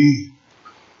到底。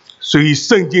所以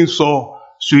圣经说，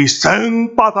所以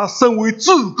神把他升为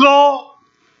至高，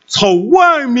超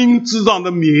万民之上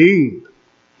的名，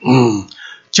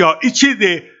叫一切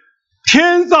在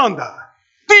天上的、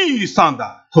地上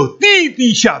的和地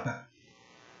底下的，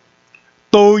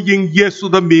都因耶稣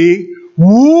的名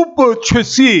无不缺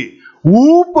席，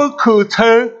无不口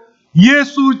称耶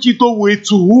稣基督为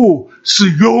主，是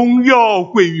荣耀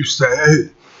归于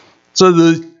神。这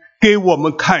是给我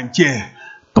们看见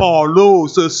保罗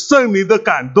是圣灵的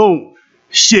感动，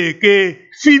写给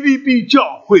腓立比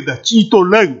教会的基督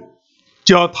论，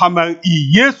叫他们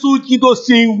以耶稣基督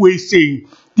心为心。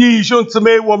弟兄姊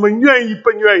妹，我们愿意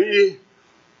不愿意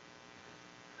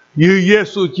有耶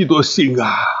稣基督心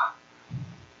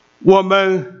我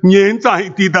们年长一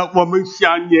点的，我们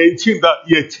像年轻的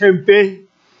也谦卑，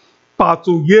把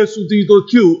主耶稣基督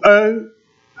救恩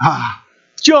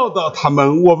教导他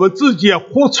们，我们自己也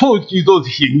活出基督的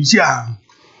形象。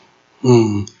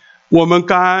我们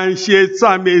感谢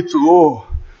赞美主。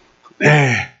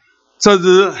这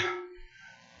是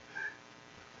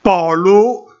保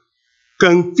罗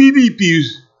跟腓立比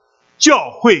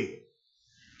教会，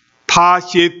他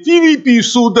写腓立比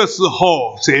书的时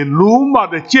候，在罗马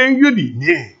的监狱里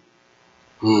面，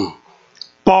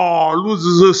保罗只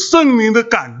是圣灵的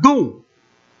感动，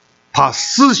他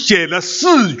写了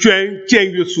4卷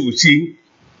监狱书信。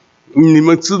你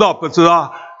们知道不知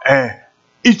道？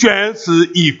一卷是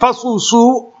以弗所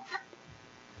书，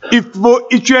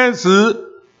一卷是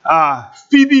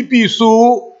腓立比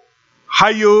书，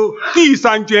还有第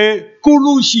3卷哥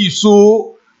罗西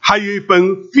书，还有一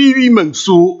本腓利门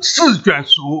书，4卷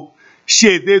书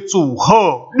写在主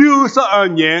后62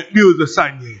年、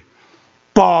63年。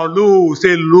保罗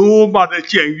在罗马的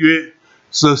监狱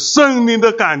是圣灵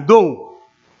的感动，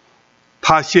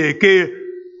他写给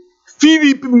腓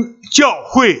立比教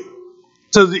会，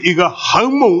这是一个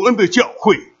很蒙恩的教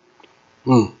会。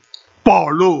保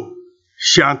罗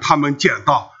向他们讲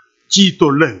到基督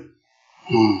论。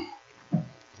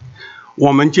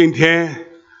我们今天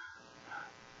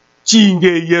纪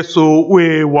念耶稣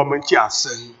为我们降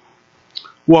生，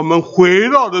我们围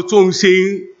绕的中心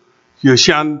就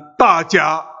向大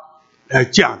家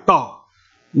讲到，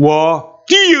我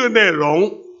第一个内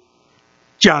容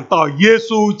讲到耶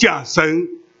稣降生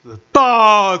是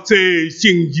大哉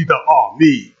惊奇的奥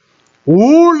秘，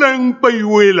无人不以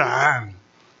为然，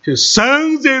就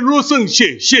神在肉身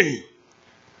显现。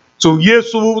主耶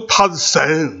稣他是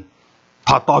神，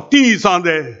他到地上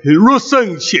的肉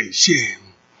身显现。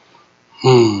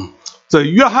这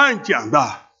约翰讲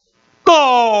的，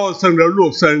道成了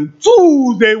肉身，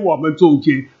住在我们中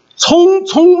间，充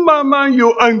充满满有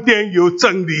恩典有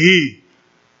真理。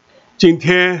今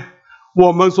天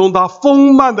我们从他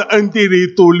丰满的恩典里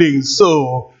都领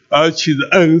受，而且是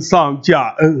恩上加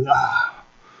恩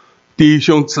弟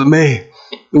兄姊妹，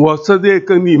我实在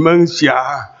跟你们讲，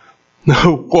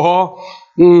我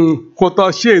活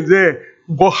到现在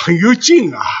我很有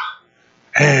劲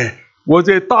我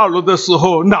在大陆的时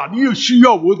候，哪里有需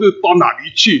要我就到哪里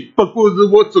去，不过是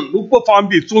我走路不方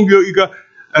便，总有一个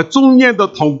中年的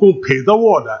同工陪着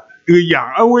我的，一个杨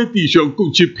安伟弟兄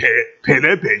过去陪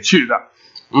来陪去的。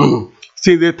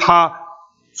现在他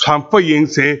传福音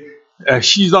在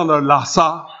西藏的拉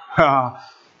萨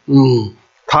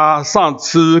他上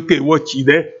次给我寄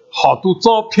来好多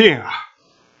照片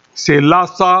在拉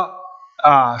萨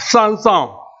山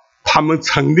上他们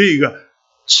成立一个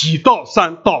祈祷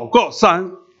山、祷告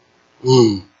山，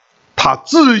他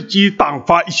自己打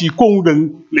发一些工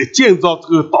人来建造这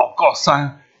个祷高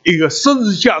山，一个十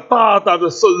字架，大大的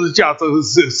十字架，这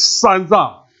是山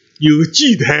上有个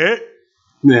祭台，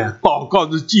祷告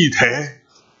的祭台，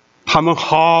他们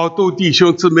好多弟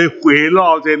兄姊妹围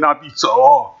绕在那边走。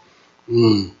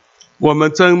我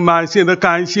们真满心的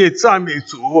感谢赞美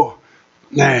主。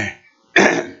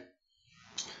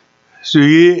所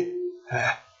以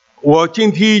我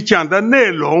今天讲的内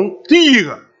容，第一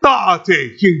个，大在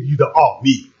经历的奥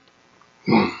秘。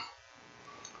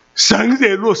神在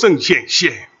肉身显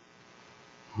现，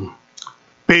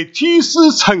被天使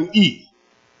称义，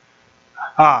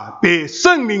被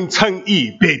圣灵称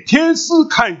义，被天使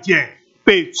看见，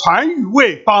被传于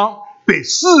外邦，被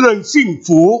世人信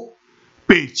服，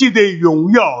被接在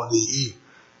荣耀里，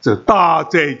这大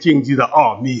在经历的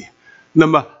奥秘。那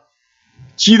么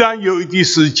既然有一点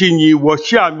时间呢，我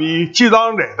下面接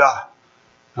上来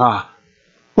的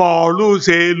保罗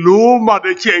在罗马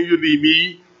的监狱里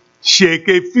面写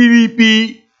给腓立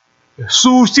比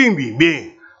书信里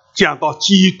面讲到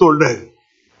基督人，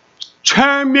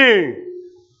全面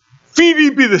腓立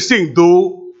比的信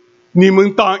徒，你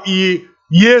们当以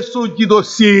耶稣基督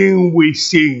心为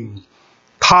心，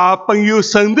他本有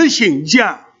神的形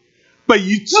象，不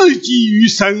以自己与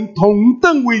神同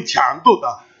等为强夺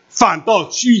的，反倒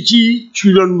取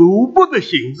了奴仆的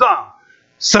形状，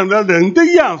生了人的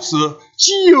样式，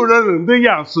既有了人的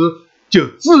样式，就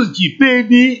自己卑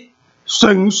微，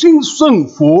顺心顺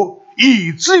服，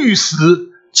以至于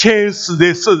死，且死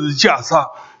在十字架上。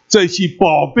这些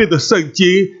宝贝的圣经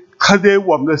刻在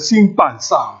我们的心板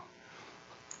上，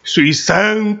所以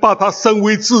神把他升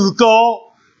为至高，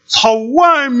超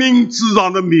万民之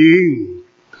上的名，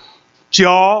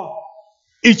叫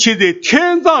一切在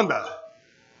天上的、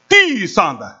地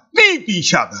上的、地底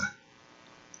下的，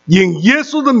因耶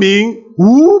稣的名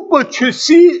无不屈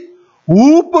膝，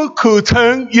无不口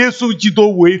称耶稣基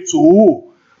督为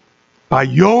主，把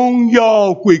荣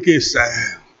耀归给神。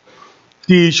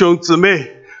弟兄姊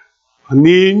妹，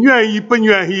你愿意不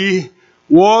愿意？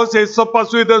我在18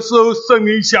岁的时候，圣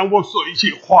灵向我说一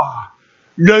些话，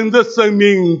人的生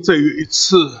命只有一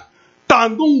次，打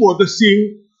动我的心，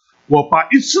我把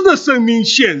一次的生命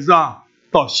献上，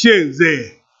到现在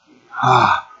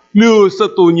60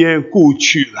多年过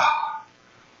去了，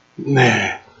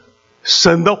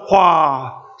神的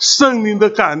话，圣灵的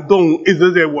感动一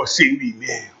直在我心里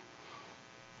面。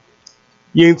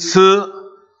因此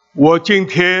我今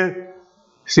天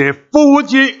在复活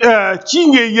节纪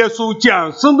念耶稣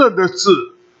降生的日子，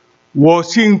我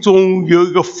心中有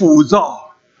一个浮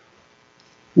躁。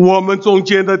我们中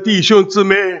间的弟兄姊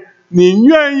妹，你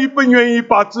愿意不愿意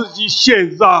把自己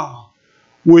献上，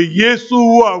为耶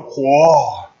稣而活？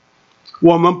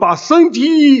我们把身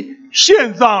体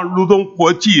献上，如同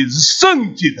活祭，是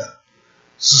圣洁的，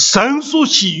是神所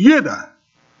喜悦的，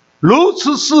如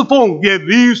此侍奉也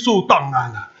理所当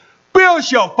然了。不要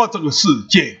效法这个世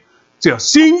界，只要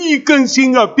心意更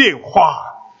新而变化，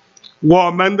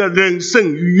我们的人生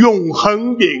与永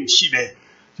恒连起来，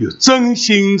就遵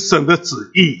行神的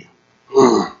旨意。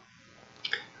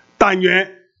但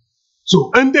愿主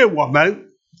恩待我们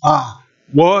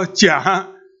我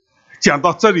讲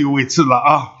到这里为止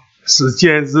了时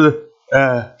间是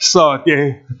12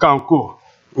点刚过。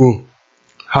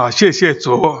好，谢谢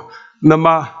主。那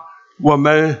么我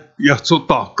们要做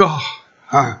祷告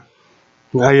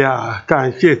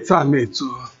感谢赞美主。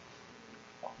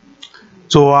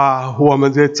主啊，我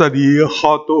们在这里有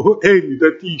好多爱你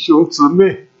的弟兄姊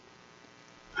妹，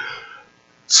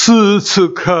此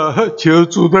刻求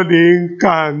主的灵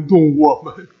感动我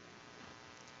们。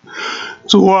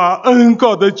主啊，恩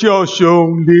膏的教训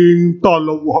领导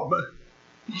了我们，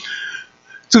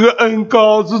这个恩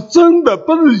膏是真的，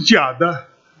不是假的，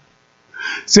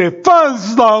在凡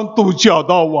事上都教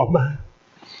导我们，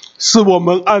使我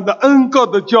们按照恩膏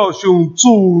的教训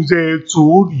住在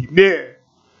主里面。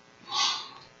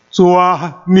主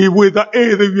啊，你为了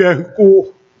爱的缘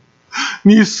故，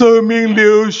你生命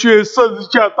流血，十字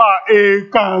架大爱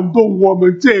感动我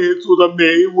们在座的每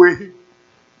一位，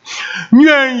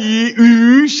愿意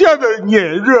余下的年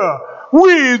日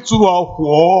为主而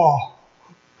活。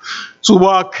主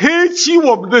啊，开启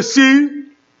我们的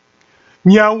心，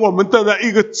让我们得到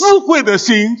一个智慧的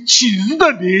心，启示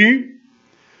的灵，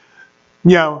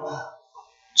让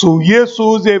主耶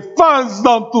稣在凡事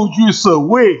上都居首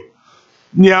位，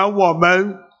让我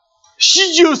们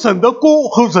祈求神的国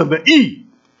和神的义。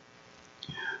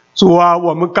主啊，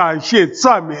我们感谢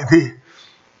赞美你，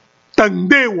等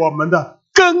待我们的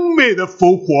更美的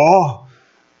复活，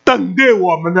等待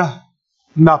我们的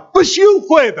那不朽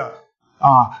坏的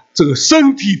这个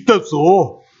身体得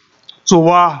着。主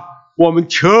啊，我们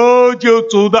求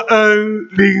主的恩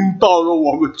领导了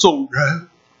我们众人。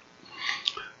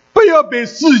不要被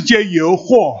世界诱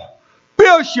惑，不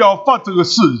要效法这个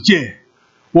世界，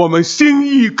我们心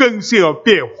意更是要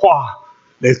变化，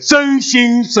来遵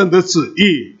行神的旨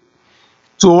意。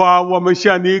主啊，我们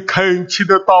向你恳切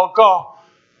的祷告，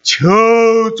求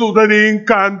主的灵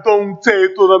感动在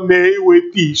座的每一位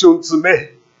弟兄姊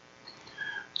妹。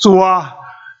主啊，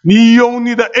你用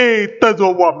你的爱得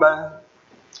着我们，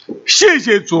谢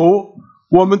谢主，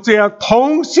我们这样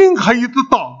同心合意的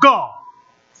祷告，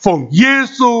奉耶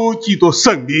稣基督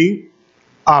圣名，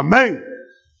阿们。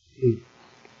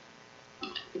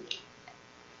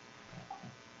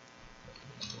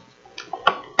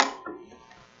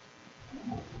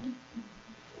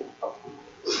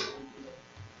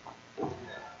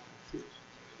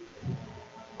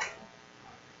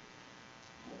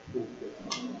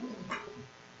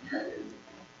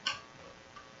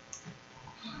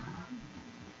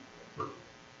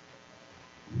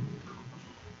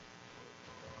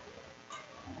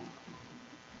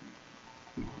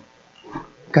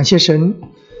感谢神，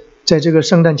在这个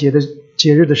圣诞节的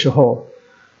节日的时候，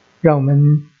让我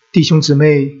们弟兄姊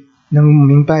妹能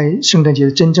明白圣诞节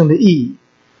真正的意义，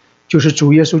就是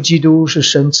主耶稣基督是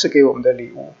神赐给我们的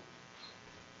礼物。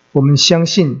我们相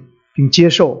信并接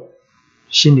受，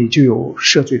心里就有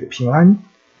赦罪的平安。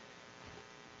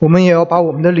我们也要把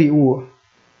我们的礼物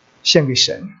献给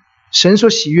神。神所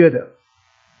喜悦的，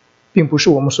并不是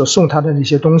我们所送他的那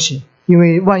些东西，因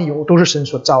为万有都是神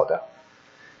所造的。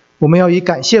我们要以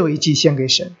感谢为祭献给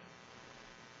神，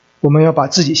我们要把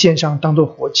自己献上当作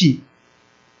活祭，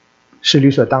是理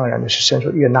所当然的，是神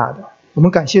所悦纳的。我们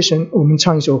感谢神，我们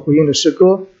唱一首回应的诗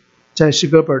歌，在诗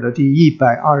歌本的第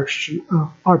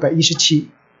217。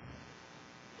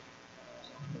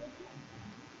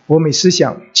我每思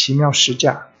想奇妙十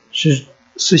架，是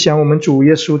思想我们主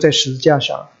耶稣在十字架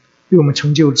上为我们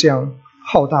成就这样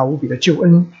浩大无比的救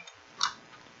恩。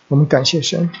我们感谢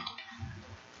神。